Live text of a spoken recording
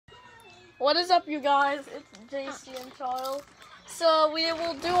What is up, you guys? It's JC and Charles. So we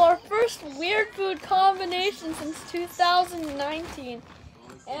will do our first weird food combination since 2019.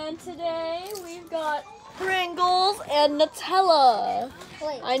 And today we've got Pringles and Nutella.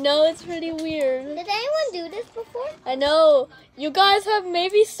 Wait. I know it's pretty weird. Did anyone do this before? I know. You guys have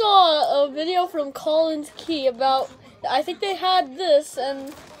maybe saw a video from Colin's Key about, I think they had this,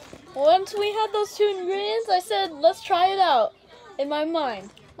 and once we had those two ingredients, I said, let's try it out in my mind.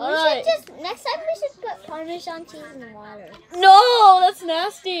 Next time we should put Parmesan cheese in water. No, that's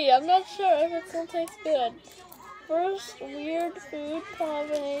nasty. I'm not sure if it's gonna taste good. First weird food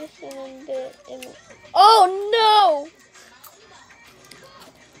combination oh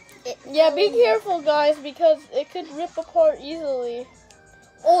no! Yeah, be careful, guys, because it could rip apart easily.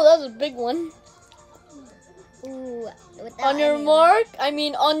 Oh, that was a big one. Ooh, on your mark,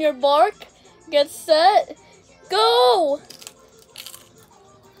 get set, go!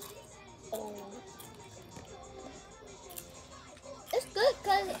 It's good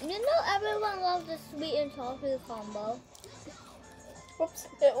because everyone loves the sweet and salty combo. Whoops,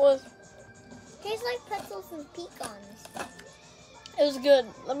 it was. Tastes like pretzels and pecans. It was good.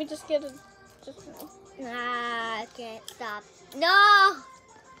 Let me just get it. Nah, I can't stop. No!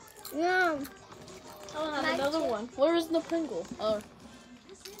 No. I'll have another one. Where is the Pringle? Oh.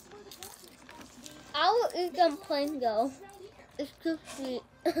 I'll eat them plain though. It's too sweet.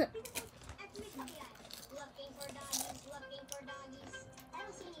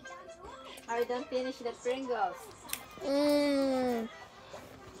 Are you done finish the Pringles? Mmm.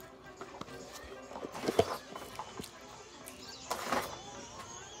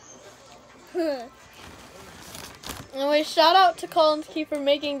 Anyway, shout out to Colin's Key for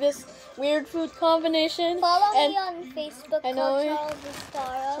making this weird food combination. Follow me on Facebook. I know.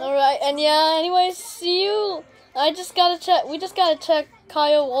 Alright, and yeah. Anyways, see you. We just gotta check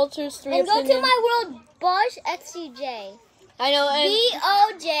Kaya Walters' 3 and opinions. go to my world, Bosch XCJ. I know. And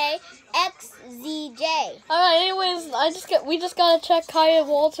BOJXZJ. Alright. Anyways, we just gotta check Kaya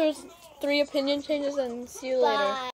Walters' 3 opinion changes and see you later.